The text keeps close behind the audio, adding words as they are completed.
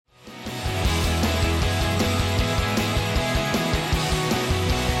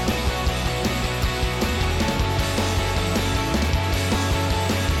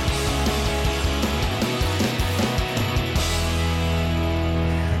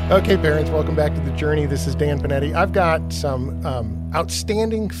Okay, parents, welcome back to The Journey. This is Dan Panetti. I've got some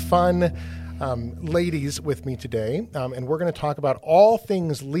outstanding, fun ladies with me today, and we're going to talk about all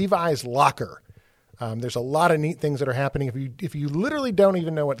things Levi's Locker. There's a lot of neat things that are happening. If you literally don't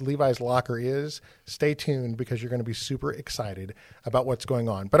even know what Levi's Locker is, stay tuned because you're going to be super excited about what's going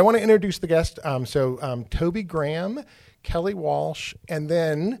on. But I want to introduce the guest. Toby Graham, Kelly Walsh, and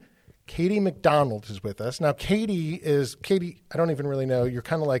then Katie McDonald is with us. Now, Katie, I don't even really know. You're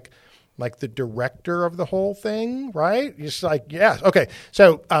kind of like the director of the whole thing, right? You're just like, yes. Okay.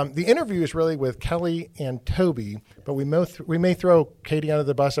 So the interview is really with Kelly and Toby, but we may throw Katie under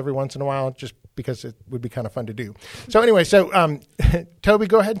the bus every once in a while just because it would be kind of fun to do. So anyway, Toby,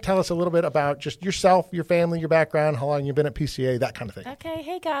 go ahead and tell us a little bit about just yourself, your family, your background, how long you've been at PCA, that kind of thing. Okay.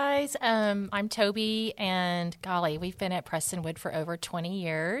 Hey, guys. I'm Toby, and golly, we've been at Prestonwood for over 20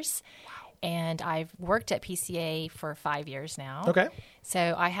 years. Wow. And I've worked at PCA for 5 years now. Okay.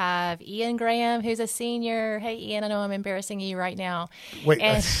 So I have Ian Graham, who's a senior. Hey, Ian, I know I'm embarrassing you right now. Wait,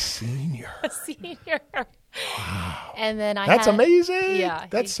 a senior? A senior. Wow. And then That's amazing. Yeah.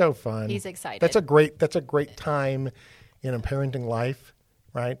 That's so fun. He's excited. That's a great time in a parenting life,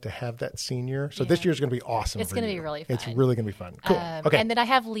 right? To have that senior. So this year's going to be awesome. It's going to be really fun. It's really going to be fun. Cool. Okay. And then I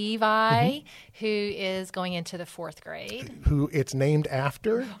have Levi, who is going into the 4th grade. Who it's named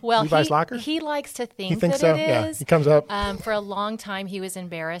after? Well, Levi's Locker? He likes to think that so? It is. Yeah, he comes up. For a long time, he was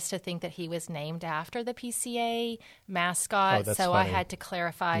embarrassed to think that he was named after the PCA mascot. Oh, that's so funny. I had to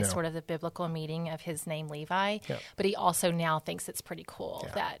clarify sort of the biblical meaning of his name, Levi. Yeah. But he also now thinks it's pretty cool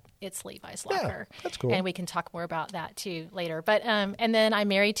that it's Levi's Locker. Yeah, that's cool. And we can talk more about that too later. But and then I'm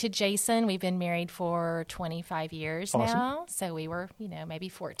married to Jason. We've been married for 25 years now. So we were, maybe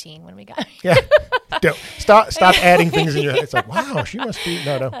 14 when we got married. Yeah. Stop adding things in your head. It's like, wow, she must be,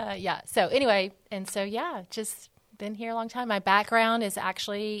 no. Yeah. So anyway, just been here a long time. My background is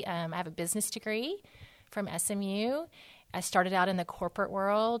actually, I have a business degree from SMU. I started out in the corporate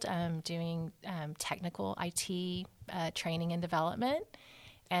world doing technical IT training and development.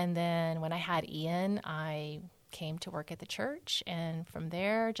 And then when I had Ian, I came to work at the church. And from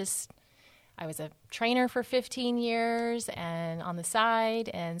there, I was a trainer for 15 years and on the side.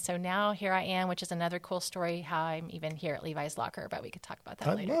 And so now here I am, which is another cool story how I'm even here at Levi's Locker, but we could talk about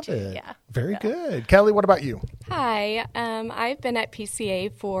that later too. It. Yeah. Very good. Kelly, what about you? Hi. I've been at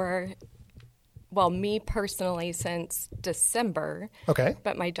PCA for, me personally since December. Okay.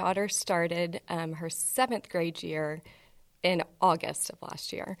 But my daughter started her 7th grade year in August of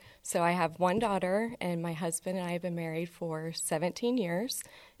last year. So I have one daughter, and my husband and I have been married for 17 years.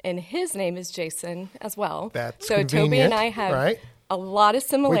 And his name is Jason as well. That's so convenient, Toby and I have a lot of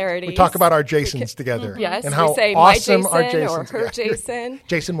similarities. We talk about our Jasons together. Yes, and how we say awesome my our Jason Jasons or her Jason.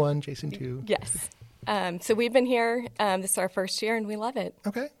 Jason 1, Jason 2. Yes. So we've been here. This is our first year, and we love it.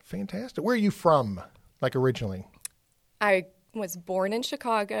 Okay, fantastic. Where are you from, like originally? I was born in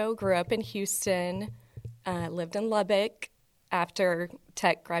Chicago, grew up in Houston, lived in Lubbock after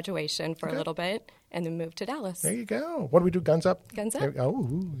tech graduation for a little bit, and then moved to Dallas. There you go. What do we do? Guns up? Guns up.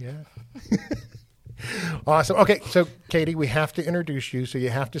 Oh, yeah. Awesome. Okay, so Katie, we have to introduce you, so you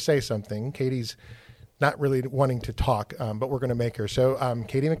have to say something. Katie's not really wanting to talk, but we're going to make her. So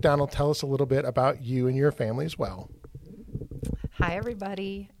Katie McDonald, tell us a little bit about you and your family as well. Hi,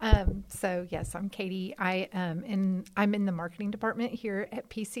 everybody. So yes, I'm Katie. I'm in the marketing department here at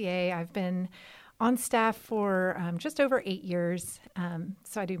PCA. I've been on staff for just over 8 years.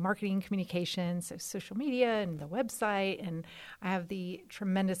 So I do marketing communications, so social media and the website. And I have the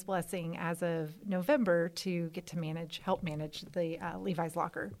tremendous blessing as of November to get to help manage the Levi's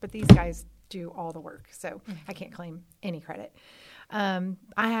Locker. But these guys do all the work, so I can't claim any credit. I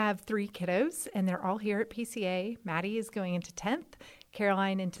have 3 kiddos, and they're all here at PCA. Maddie is going into 10th,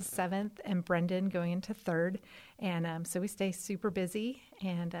 Caroline into 7th, and Brendan going into 3rd. And so we stay super busy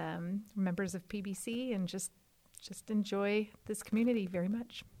and members of PBC and just enjoy this community very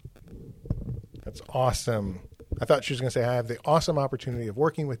much. That's awesome. I thought she was going to say, I have the awesome opportunity of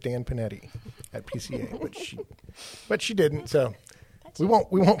working with Dan Panetti at PCA, but she didn't. So we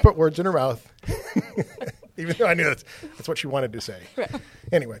won't put words in her mouth, even though I knew that's what she wanted to say. Right.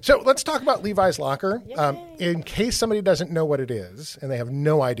 Anyway, so let's talk about Levi's Locker. In case somebody doesn't know what it is and they have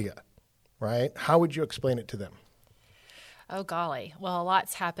no idea, right? How would you explain it to them? Oh, golly. Well, a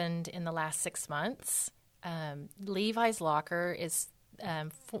lot's happened in the last 6 months. Levi's Locker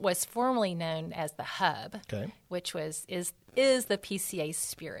was formerly known as the Hub, which is the PCA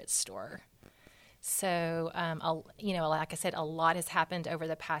Spirit Store. So, like I said, a lot has happened over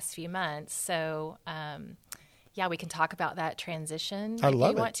the past few months. So, Yeah, we can talk about that transition I if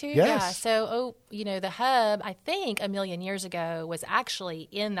love you it. want to. Yes. Yeah. So, the hub, I think a million years ago, was actually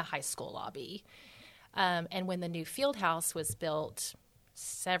in the high school lobby. And when the new field house was built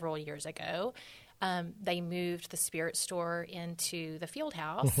several years ago, they moved the spirit store into the field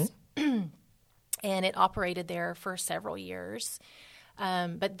house. And it operated there for several years.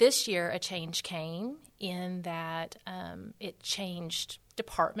 But this year, a change came in that it changed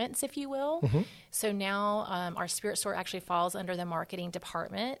departments, if you will. So now our spirit store actually falls under the marketing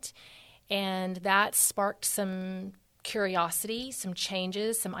department. And that sparked some curiosity, some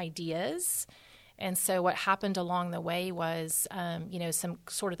changes, some ideas. And so what happened along the way was, some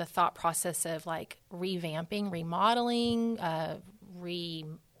sort of the thought process of like revamping, remodeling,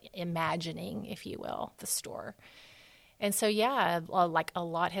 reimagining, if you will, the store. And so, like a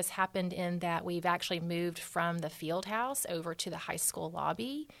lot has happened in that we've actually moved from the field house over to the high school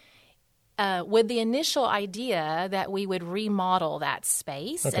lobby with the initial idea that we would remodel that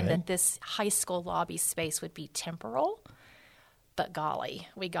space and that this high school lobby space would be temporal. But golly,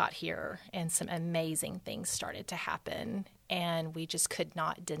 we got here and some amazing things started to happen. And we just could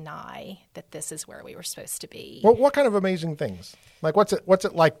not deny that this is where we were supposed to be. Well, what kind of amazing things? Like, what's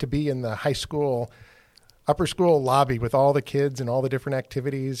it like to be in the high school, upper school lobby with all the kids and all the different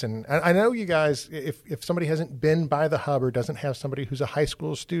activities? And I know you guys, if somebody hasn't been by the hub or doesn't have somebody who's a high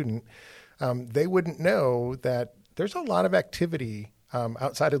school student, they wouldn't know that there's a lot of activity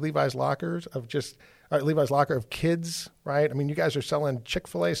outside of Levi's lockers of just Levi's locker of kids, right? I mean, you guys are selling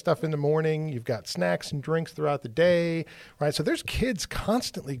Chick-fil-A stuff in the morning. You've got snacks and drinks throughout the day, right? So there's kids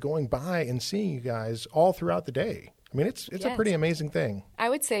constantly going by and seeing you guys all throughout the day. I mean, it's a pretty amazing thing. I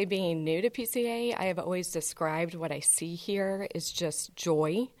would say being new to PCA, I have always described what I see here is just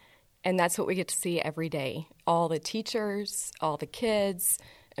joy. And that's what we get to see every day. All the teachers, all the kids,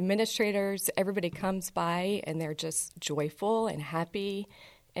 administrators, everybody comes by and they're just joyful and happy.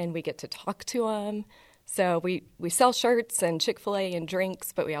 And we get to talk to them. So we sell shirts and Chick-fil-A and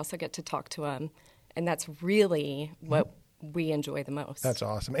drinks, but we also get to talk to them. And that's really what we enjoy the most. That's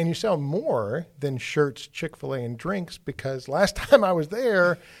awesome. And you sell more than shirts, Chick-fil-A, and drinks because last time I was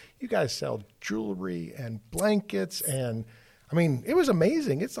there, you guys sell jewelry and blankets and I mean, it was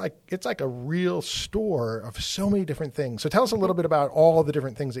amazing. It's like a real store of so many different things. So tell us a little bit about all the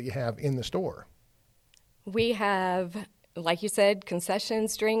different things that you have in the store. We have, like you said,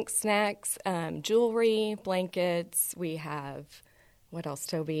 concessions, drinks, snacks, jewelry, blankets. We have, what else,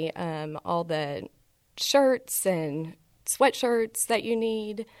 Toby? All the shirts and sweatshirts that you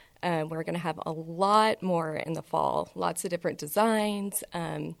need. We're going to have a lot more in the fall, lots of different designs.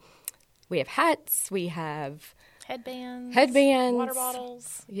 We have hats. We have headbands, water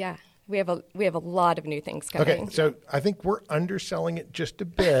bottles. Yeah, we have a lot of new things coming. Okay, so I think we're underselling it just a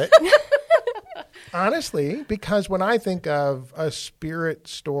bit. Honestly, because when I think of a spirit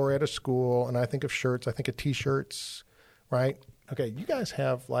store at a school and I think of shirts, I think of T-shirts, right? Okay, you guys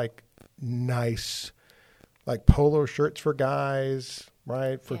have like nice, like polo shirts for guys,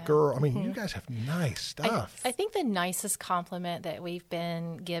 right? For girls. I mean, you guys have nice stuff. I think the nicest compliment that we've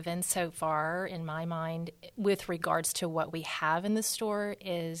been given so far, in my mind, with regards to what we have in the store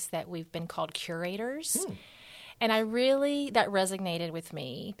is that we've been called curators. And that resonated with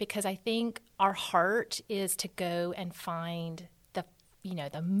me because I think our heart is to go and find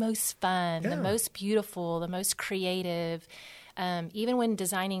the most fun, the most beautiful, the most creative. Even when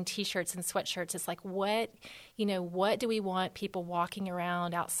designing T-shirts and sweatshirts, it's like, what do we want people walking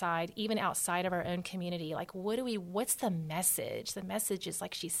around outside, even outside of our own community? Like, what's the message? The message is,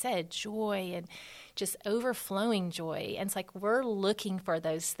 like she said, joy and just overflowing joy. And it's like, we're looking for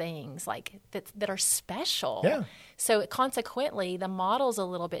those things like that are special. Yeah. So consequently, the model's a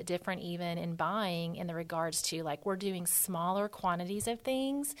little bit different even in buying in the regards to like, we're doing smaller quantities of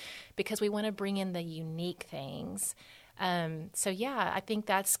things because we want to bring in the unique things. I think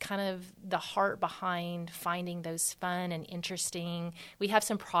that's kind of the heart behind finding those fun and interesting. We have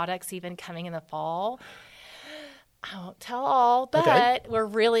some products even coming in the fall. I won't tell all, but we're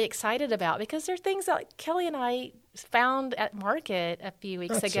really excited about because they're things that Kelly and I found at market a few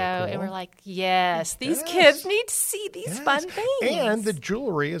weeks ago, so cool. And we're like, yes, these kids need to see these fun things. And the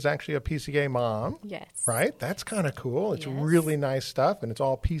jewelry is actually a PCA mom. Yes. Right? That's kind of cool. It's really nice stuff, and it's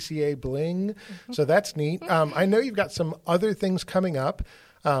all PCA bling. So that's neat. I know you've got some other things coming up.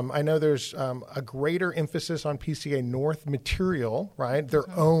 I know there's a greater emphasis on PCA North material, right? Their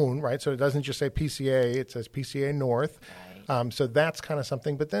own, right? So it doesn't just say PCA, it says PCA North. Right. So that's kind of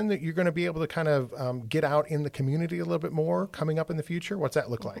something. But then you're going to be able to kind of get out in the community a little bit more coming up in the future. What's that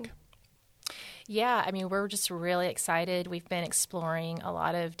look like? Yeah, I mean, we're just really excited. We've been exploring a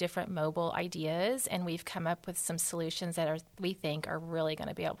lot of different mobile ideas, and we've come up with some solutions that we think are really going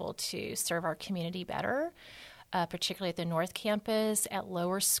to be able to serve our community better. Particularly at the North Campus, at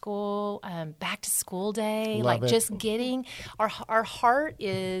Lower School, back to school day, Love it. Just getting our heart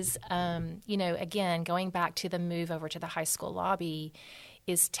is, again, going back to the move over to the high school lobby,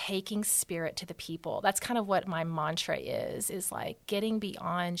 is taking spirit to the people. That's kind of what my mantra is like getting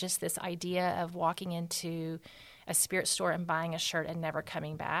beyond just this idea of walking into a spirit store and buying a shirt and never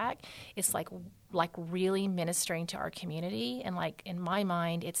coming back. It's like really ministering to our community. And like in my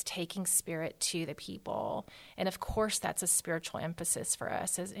mind, it's taking spirit to the people. And of course, that's a spiritual emphasis for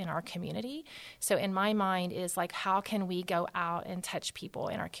us as in our community. So in my mind is like, how can we go out and touch people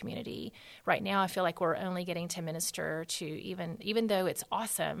in our community? Right now, I feel like we're only getting to minister to even though it's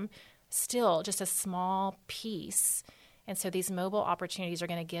awesome, still just a small piece. And so these mobile opportunities are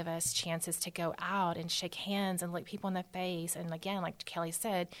going to give us chances to go out and shake hands and look people in the face. And again, like Kelly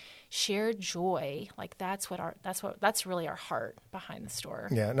said, share joy. Like that's really our heart behind the store.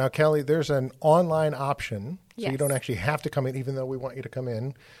 Yeah. Now, Kelly, there's an online option, so Yes. you don't actually have to come in, even though we want you to come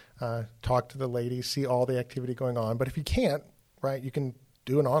in, talk to the ladies, see all the activity going on. But if you can't, right, you can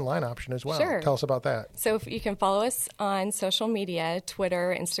do an online option as well. Sure. Tell us about that. So if you can follow us on social media,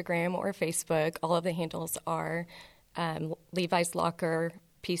 Twitter, Instagram, or Facebook. All of the handles are Levi's Locker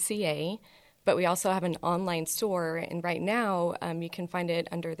PCA, but we also have an online store, and right now you can find it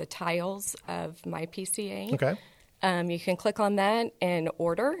under the tiles of my PCA. Okay. You can click on that and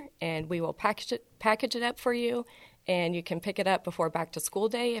order, and we will package it up for you, and you can pick it up before back to school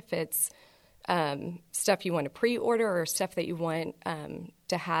day if it's stuff you want to pre-order or stuff that you want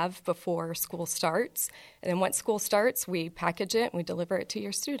to have before school starts. And then once school starts, we package it and we deliver it to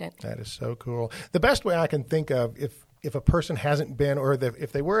your student. That is so cool. The best way I can think of, if a person hasn't been, or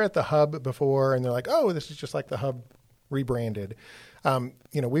if they were at the Hub before and they're like, oh, this is just like the Hub rebranded.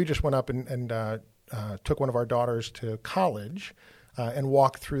 We just went up and took one of our daughters to college and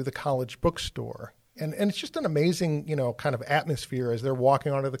walked through the college bookstore. And it's just an amazing, kind of atmosphere as they're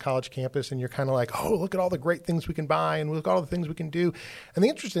walking onto the college campus, and you're kind of like, oh, look at all the great things we can buy and look at all the things we can do. And the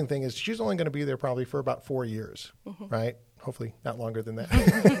interesting thing is she's only going to be there probably for about 4 years, right? Hopefully not longer than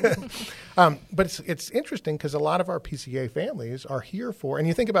that. But it's interesting because a lot of our PCA families are here for, and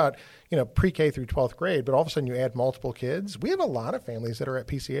you think about, pre-K through 12th grade, but all of a sudden you add multiple kids. We have a lot of families that are at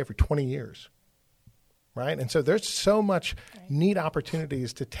PCA for 20 years. Right. And so there's so much neat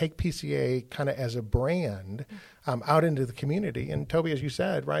opportunities to take PCA kind of as a brand out into the community. And Toby, as you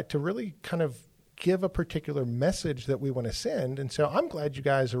said, right, to really kind of give a particular message that we want to send. And so I'm glad you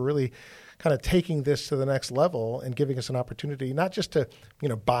guys are really kind of taking this to the next level and giving us an opportunity, not just to,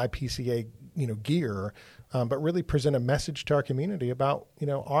 buy PCA, gear, but really present a message to our community about,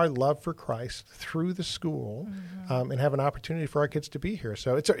 our love for Christ through the school, and have an opportunity for our kids to be here.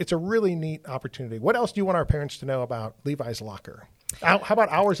 So it's a really neat opportunity. What else do you want our parents to know about Levi's Locker? How about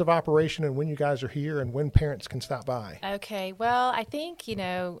hours of operation and when you guys are here and when parents can stop by? Okay. Well, I think,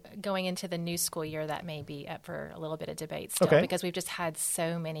 going into the new school year, that may be up for a little bit of debate still, because we've just had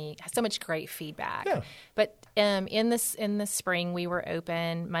so much great feedback. Yeah. But in the spring, we were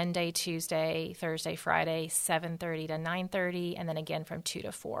open Monday, Tuesday, Thursday, Friday, 7:30 to 9:30, and then again from 2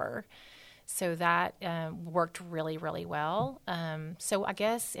 to 4. So that worked really, really well. So I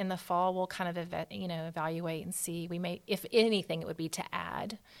guess in the fall we'll kind of evaluate and see. We may, if anything, it would be to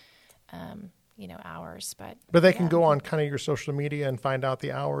add, hours. But they can go on kind of your social media and find out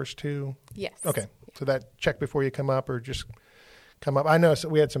the hours too. Yes. Okay. So that check before you come up, or just come up. I know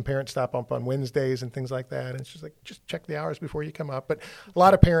we had some parents stop up on Wednesdays and things like that. And it's just like, just check the hours before you come up. But a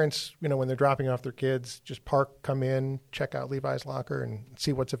lot of parents, when they're dropping off their kids, just park, come in, check out Levi's Locker and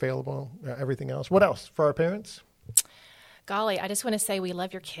see what's available, everything else. What else for our parents? Golly, I just want to say we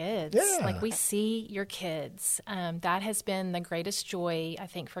love your kids. Yeah. Like, we see your kids. That has been the greatest joy, I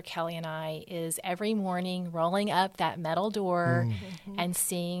think, for Kelly and I, is every morning rolling up that metal door and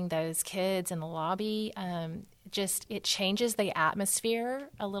seeing those kids in the lobby. It changes the atmosphere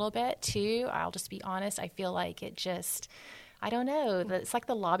a little bit, too. I'll just be honest. I feel like I don't know. It's like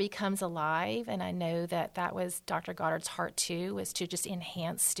the lobby comes alive, and I know that was Dr. Goddard's heart, too, was to just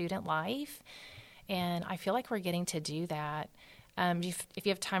enhance student life. And I feel like we're getting to do that. If you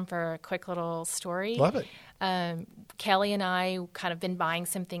have time for a quick little story. Love it. Kelly and I kind of been buying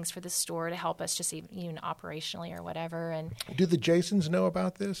some things for the store to help us just even operationally or whatever. And do the Jasons know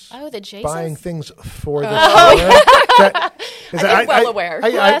about this? Oh, the Jasons? Buying things for the store? I'm well aware.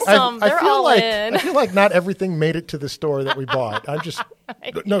 Bless them. They're all in. I feel like not everything made it to the store that we bought. I'm just...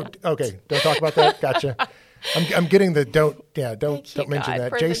 No, okay. Don't talk about that. Gotcha. I'm getting the don't mention God, that.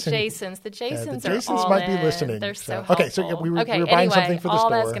 for Jason, the Jasons the are Jasons all might be in. listening. They're so helpful. Okay, so we were buying anyway, something for the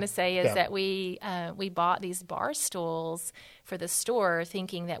store. All I was going to say is Yeah. that we bought these bar stools for the store,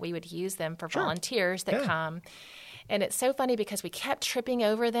 thinking that we would use them for volunteers that come. And it's so funny because we kept tripping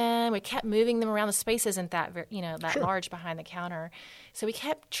over them. We kept moving them around. The space isn't that large behind the counter. So we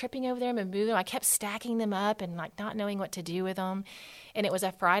kept tripping over them and moving them. I kept stacking them up and like not knowing what to do with them. And it was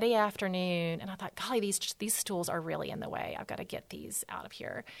a Friday afternoon, and I thought, golly, these stools are really in the way. I've got to get these out of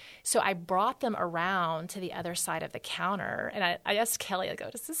here. So I brought them around to the other side of the counter, and I asked Kelly, I go,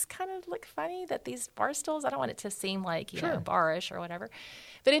 does this kind of look funny that these bar stools, I don't want it to seem like, you know, barish or whatever.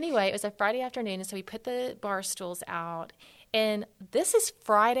 But anyway, it was a Friday afternoon, and so we put the bar stools out. And this is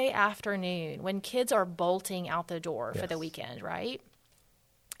Friday afternoon when kids are bolting out the door for the weekend, right?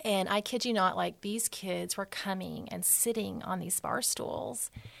 And I kid you not, like these kids were coming and sitting on these bar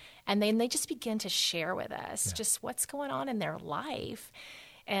stools, and then they just begin to share with us just what's going on in their life.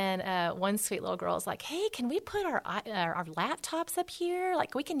 And one sweet little girl is like, hey, can we put our laptops up here?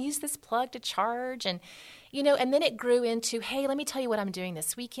 Like, we can use this plug to charge. And, you know, and then it grew into, hey, let me tell you what I'm doing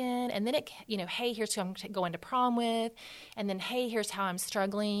this weekend. And then it, you know, hey, here's who I'm going to prom with. And then, hey, here's how I'm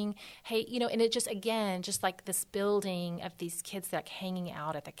struggling. Hey, you know, and it just, again, just like this building of these kids like hanging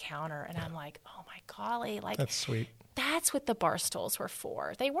out at the counter. And I'm like, oh my golly, like, That's sweet. That's what the bar stools were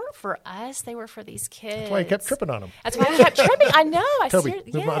for. They weren't for us. They were for these kids. That's why you kept tripping on them. That's why I kept tripping. I know. Toby,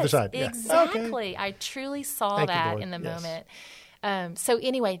 move on the other side. Yeah. Exactly. Okay. I truly saw Thank that you, in the yes. moment. So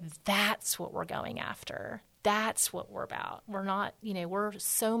anyway, that's what we're going after. That's what we're about. We're not, you know, we're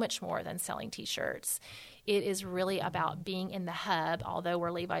so much more than selling T-shirts. It is really about being in the hub, although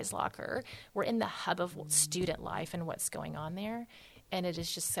we're Levi's Locker. We're in the hub of student life and what's going on there. And it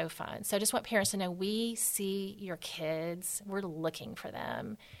is just so fun. So I just want parents to know we see your kids. We're looking for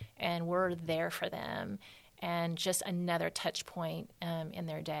them, and we're there for them. And just another touch point in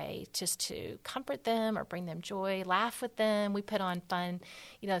their day just to comfort them or bring them joy, laugh with them. We put on fun,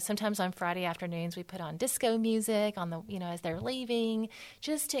 you know, sometimes on Friday afternoons we put on disco music on the, you know, as they're leaving,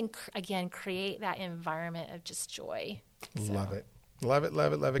 just to, again, create that environment of just joy. Love it. Love it,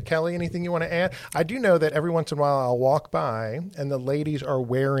 love it, love it. Kelly, anything you want to add? I do know that every once in a while I'll walk by and the ladies are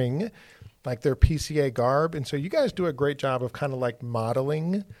wearing like their PCA garb. And so you guys do a great job of kind of like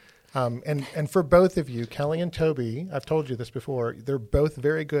modeling. And for both of you, Kelly and Toby, I've told you this before, they're both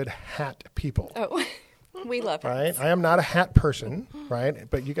very good hat people. Oh, we love Right? hats. I am not a hat person, right?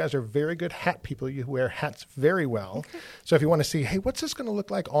 But you guys are very good hat people. You wear hats very well. So if you want to see, hey, what's this going to look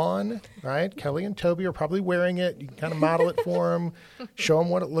like on, right? Kelly and Toby are probably wearing it. You can kind of model it for them, show them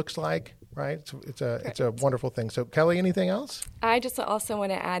what it looks like, right? It's a wonderful thing. So Kelly, anything else? I just also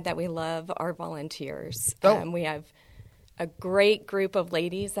want to add that we love our volunteers. Oh. We have a great group of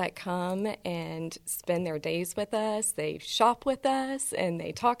ladies that come and spend their days with us. They shop with us, and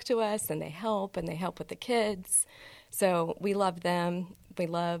they talk to us, and they help with the kids. So we love them. We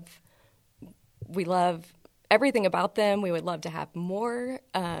love everything about them. We would love to have more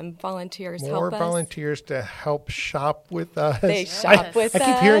volunteers help us. More volunteers to help shop with us. They shop with us.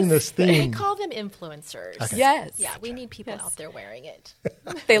 I keep hearing this We theme. call them influencers. Okay. Yes. Yeah, we need people out there wearing it.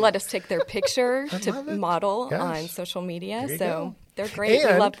 They let us take their picture to love it. model Yes. on social media. There you So go. they're great.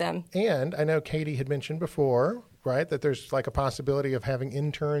 We love them. And I know Katie had mentioned before, right, that there's like a possibility of having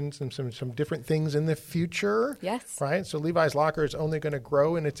interns and some different things in the future. Yes. Right? So Levi's Locker is only going to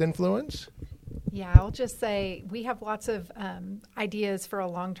grow in its influence. Yeah, I'll just say we have lots of ideas for a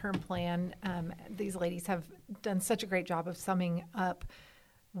long-term plan. These ladies have done such a great job of summing up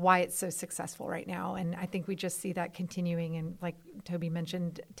why it's so successful right now. And I think we just see that continuing. And like Toby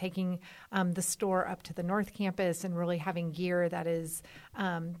mentioned, taking the store up to the North Campus and really having gear that is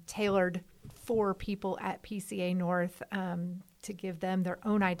tailored for people at PCA North to give them their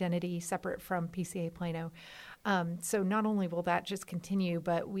own identity separate from PCA Plano. So not only will that just continue,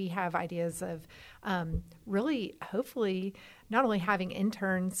 but we have ideas of really, hopefully, not only having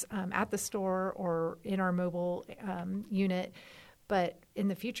interns at the store or in our mobile unit, but in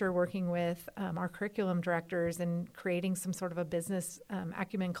the future working with our curriculum directors and creating some sort of a business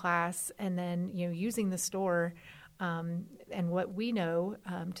acumen class, and then using the store and what we know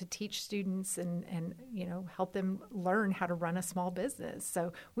to teach students and help them learn how to run a small business.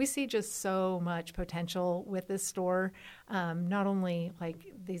 So we see just so much potential with this store. Not only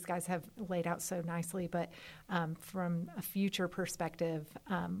like these guys have laid out so nicely, but from a future perspective,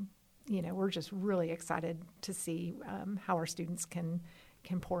 we're just really excited to see how our students can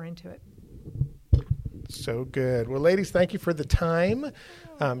pour into it. So good. Well, ladies, thank you for the time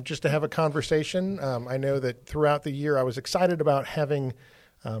just to have a conversation. I know that throughout the year I was excited about having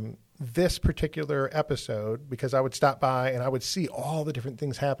this particular episode because I would stop by and I would see all the different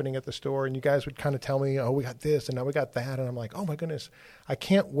things happening at the store, and you guys would kind of tell me, oh, we got this and now we got that. And I'm like, oh my goodness, I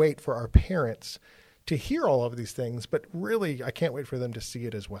can't wait for our parents to hear all of these things, but really I can't wait for them to see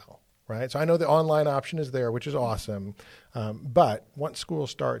it as well. Right. So I know the online option is there, which is awesome. But once school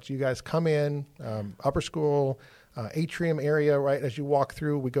starts, you guys come in, upper school, atrium area, right? As you walk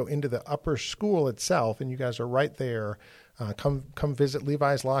through, we go into the upper school itself, and you guys are right there. Come visit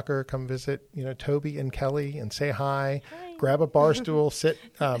Levi's Locker. Come visit, Toby and Kelly, and say hi. Grab a bar stool, sit,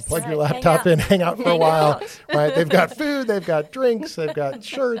 plug your laptop in, hang out for a while. Right? They've got food, they've got drinks, they've got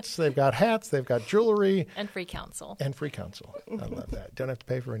shirts, they've got hats, they've got jewelry, and free counsel. I love that. Don't have to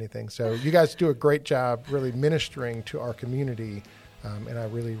pay for anything. So you guys do a great job, really ministering to our community. And I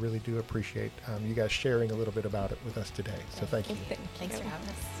really, really do appreciate you guys sharing a little bit about it with us today. So thank you. Thanks for having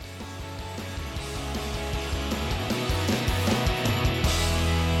us.